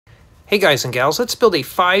Hey guys and gals, let's build a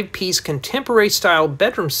 5-piece contemporary style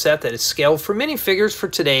bedroom set that is scaled for minifigures for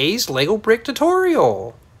today's Lego brick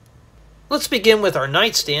tutorial. Let's begin with our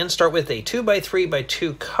nightstand. Start with a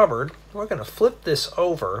 2x3x2 cupboard. We're going to flip this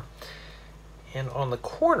over, and on the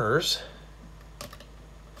corners,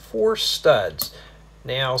 4 studs.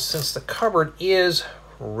 Now, since the cupboard is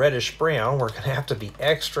reddish brown, we're going to have to be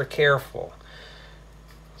extra careful.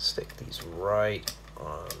 Stick these right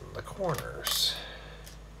on the corners.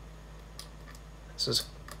 This is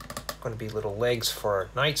going to be little legs for our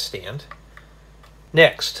nightstand.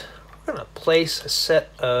 Next, we're going to place a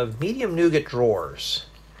set of medium nougat drawers.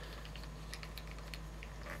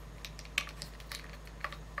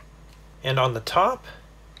 And on the top,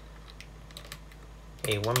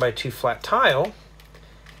 a 1x2 flat tile,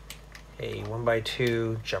 a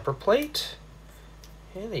 1x2 jumper plate,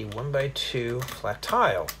 and a 1x2 flat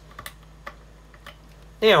tile.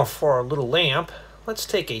 Now for our little lamp, let's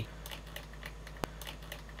take a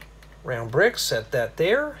round brick, set that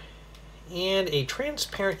there, and a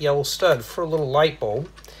transparent yellow stud for a little light bulb,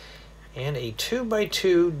 and a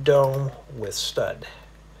 2x2 dome with stud.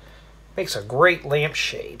 Makes a great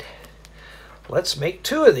lampshade. Let's make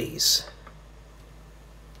 2 of these.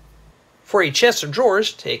 For a chest of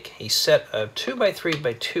drawers, take a set of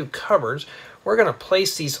 2x3x2 cupboards. We're going to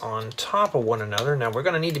place these on top of one another. Now we're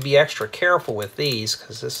going to need to be extra careful with these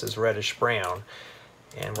because this is reddish brown,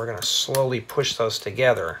 and we're going to slowly push those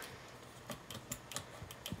together.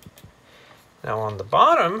 Now on the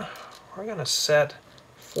bottom, we're going to set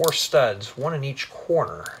 4 studs, 1 in each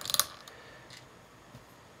corner.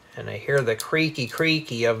 And I hear the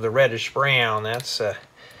creaky of the reddish brown. That's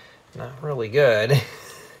not really good.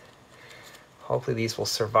 Hopefully these will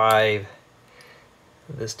survive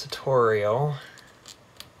this tutorial.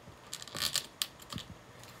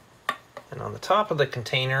 And on the top of the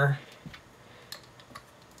container,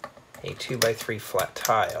 a 2x3 flat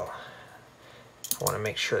tile. I want to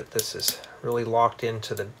make sure that this is really locked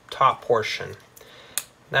into the top portion.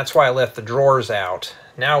 That's why I left the drawers out.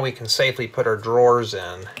 Now we can safely put our drawers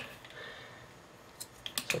in.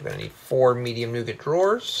 So we're going to need 4 medium nougat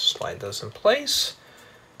drawers. Slide those in place.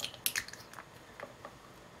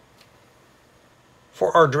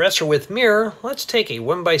 For our dresser with mirror, let's take a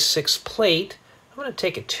 1x6 plate. I'm going to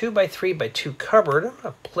take a 2x3x2 cupboard. I'm going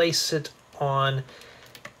to place it on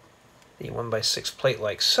the 1x6 plate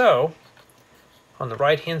like so. On the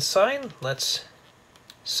right hand side, let's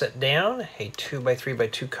set down a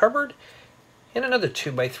 2x3x2 cupboard and another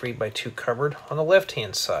 2x3x2 cupboard on the left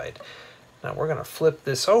hand side. Now we're going to flip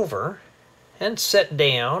this over and set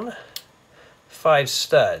down 5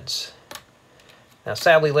 studs. Now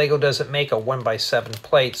sadly Lego doesn't make a 1x7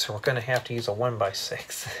 plate, so we're going to have to use a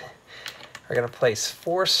 1x6. We're going to place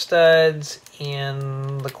 4 studs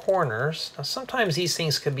in the corners. Now sometimes these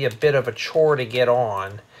things can be a bit of a chore to get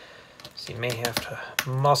on. So you may have to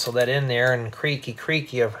muscle that in there, and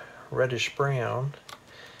creaky of reddish brown.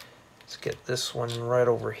 Let's get this one right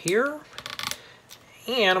over here.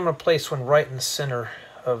 And I'm going to place one right in the center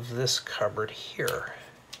of this cupboard here.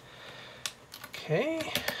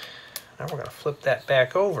 Okay, now we're going to flip that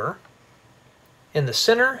back over. In the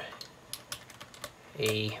center,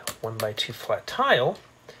 a 1x2 flat tile.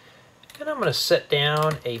 And I'm going to set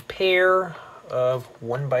down a pair of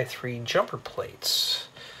 1x3 jumper plates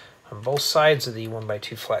on both sides of the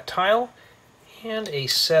 1x2 flat tile, and a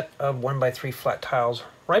set of 1x3 flat tiles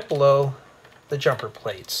right below the jumper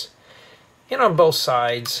plates. And on both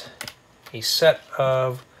sides, a set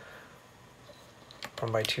of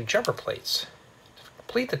 1x2 jumper plates. To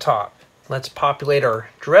complete the top, let's populate our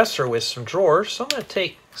dresser with some drawers. So I'm going to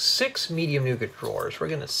take 6 medium nougat drawers. We're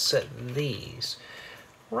going to set these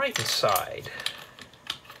right inside.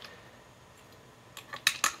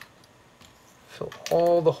 Fill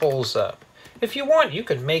all the holes up. If you want, you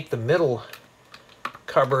can make the middle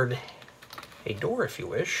cupboard a door if you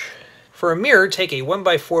wish. For a mirror, take a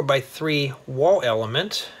 1x4x3 wall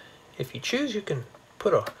element. If you choose, you can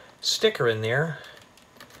put a sticker in there,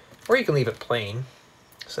 or you can leave it plain.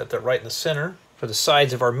 Set that right in the center. For the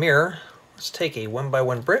sides of our mirror, let's take a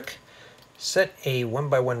 1x1 brick, set a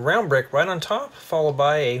 1x1 round brick right on top, followed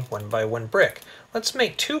by a 1x1 brick. Let's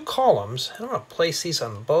make 2 columns, and I'm going to place these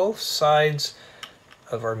on both sides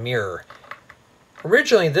of our mirror.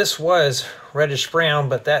 Originally this was reddish brown,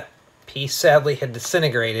 but that piece sadly had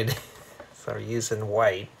disintegrated, so we're using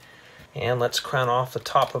white. And let's crown off the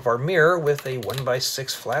top of our mirror with a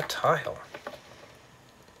 1x6 flat tile.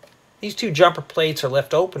 These 2 jumper plates are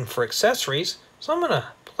left open for accessories, so I'm going to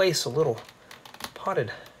place a little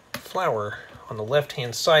potted flower on the left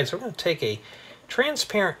hand side. So we're going to take a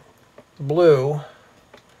transparent blue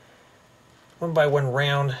 1x1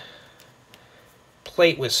 round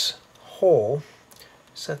plate was whole.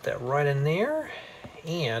 Set that right in there,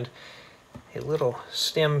 and a little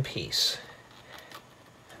stem piece.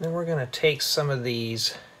 And then we're going to take some of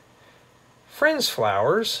these fringe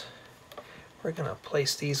flowers. We're going to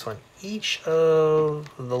place these on each of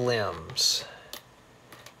the limbs.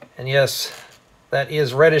 And yes, that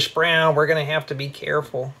is reddish brown. We're going to have to be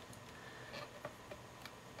careful.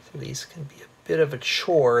 So these can be a bit of a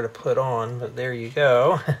chore to put on, but there you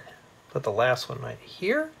go. Put the last one right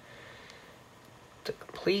here to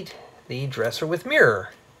complete the dresser with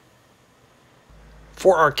mirror.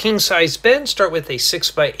 For our king-size bed, start with a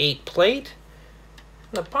 6x8 plate.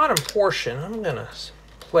 In the bottom portion, I'm going to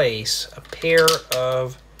place a pair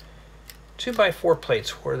of 2x4 plates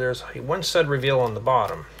where there's a one stud reveal on the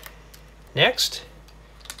bottom. Next,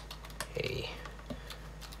 a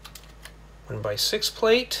 1x6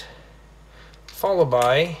 plate, followed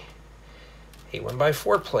by a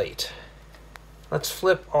 1x4 plate. Let's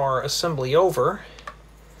flip our assembly over.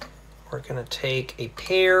 We're going to take a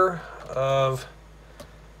pair of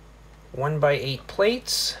 1x8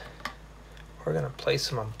 plates. We're going to place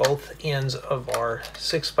them on both ends of our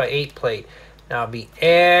 6x8 plate. Now be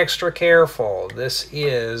extra careful. This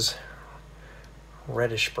is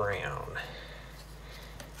reddish brown.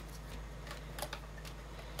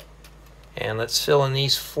 And let's fill in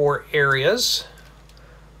these 4 areas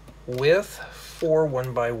with 4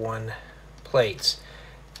 1x1 plates.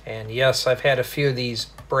 And yes, I've had a few of these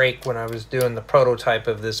break when I was doing the prototype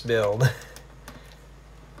of this build.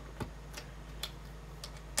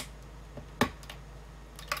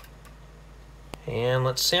 And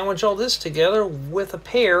let's sandwich all this together with a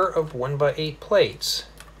pair of 1x8 plates.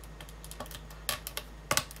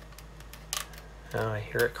 I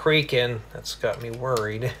hear it creaking. That's got me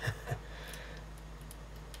worried.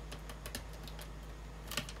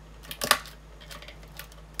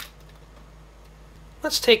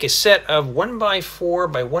 Let's take a set of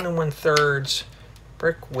 1x4 by 1 1/3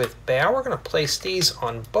 brick with bow. We're going to place these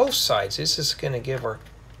on both sides. This is going to give our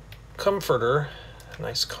comforter a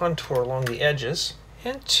nice contour along the edges,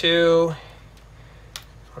 and 2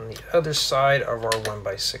 on the other side of our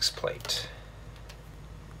 1x6 plate.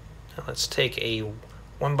 Now let's take a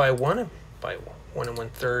 1x1 by 1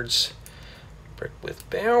 1/3 brick with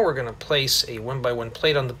bow. We're going to place a 1x1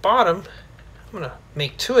 plate on the bottom. I'm going to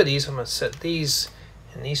make 2 of these. I'm going to set these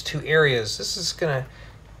in these 2 areas. This is going to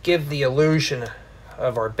give the illusion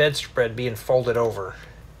of our bedspread being folded over.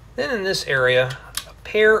 Then in this area, a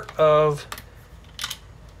pair of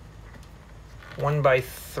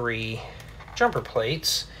 1x3 jumper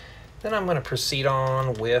plates. Then I'm going to proceed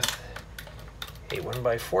on with a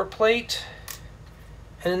 1x4 plate,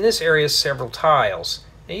 and in this area several tiles.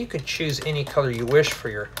 Now you could choose any color you wish for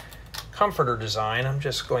your comforter design. I'm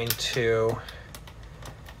just going to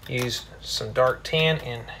use some dark tan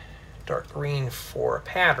and dark green for a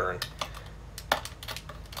pattern.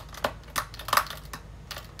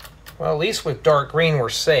 Well, at least with dark green we're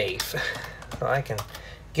safe. So I can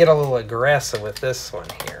get a little aggressive with this one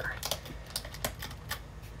here.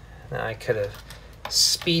 Now I could have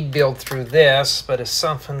speed build through this, but if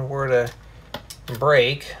something were to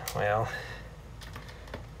break, well,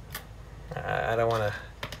 I don't want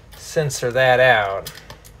to censor that out.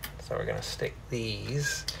 So we're going to stick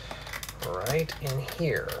these right in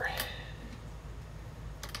here.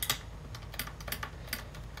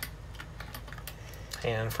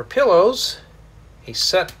 And for pillows, a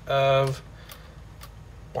set of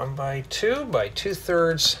 1x2 by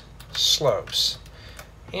 2/3 slopes.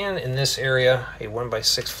 And in this area, a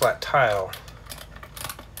 1x6 flat tile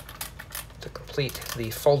to complete the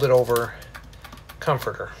folded over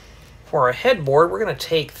comforter. For our headboard, we're going to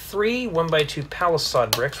take 3 1x2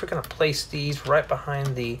 palisade bricks. We're going to place these right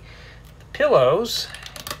behind the pillows,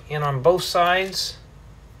 and on both sides,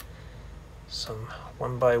 some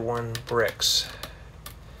 1x1 bricks.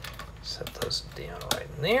 Set those down right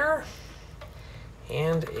in there.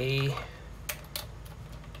 And a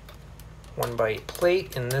 1x8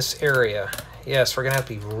 plate in this area. Yes, we're going to have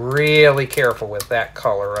to be really careful with that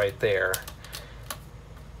color right there.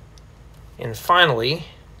 And finally,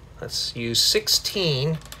 let's use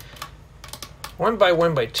 16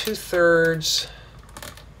 1x1 by 2/3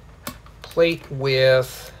 plate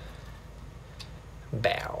with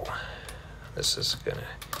bow. This is going to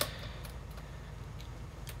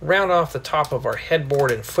round off the top of our headboard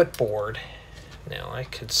and footboard. Now I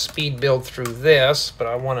could speed build through this, but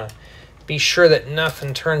I want to be sure that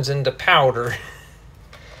nothing turns into powder.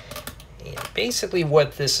 And basically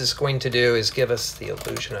what this is going to do is give us the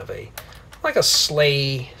illusion of like a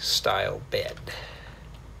sleigh style bed.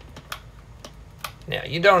 Now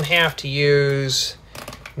you don't have to use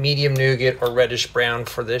medium nougat or reddish brown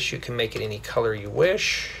for this. You can make it any color you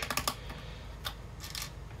wish.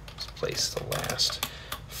 Let's place the last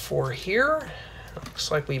 4 here.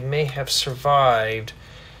 Looks like we may have survived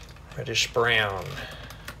reddish brown.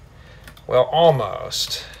 Well,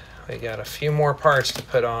 almost. We got a few more parts to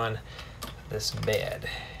put on this bed.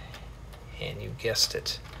 And you guessed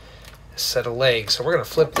it, a set of legs. So we're going to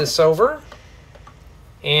flip this over.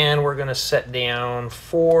 And we're going to set down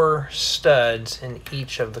 4 studs in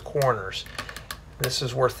each of the corners. This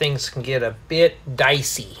is where things can get a bit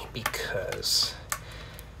dicey because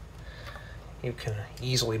you can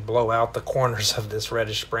easily blow out the corners of this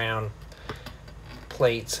reddish brown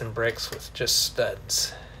plates and bricks with just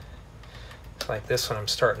studs. Like this one I'm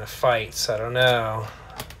starting to fight, so I don't know.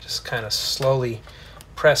 Just kind of slowly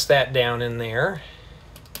press that down in there.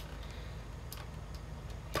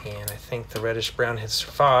 And I think the reddish brown has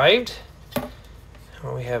survived.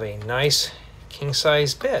 And we have a nice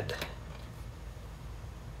king-size bed.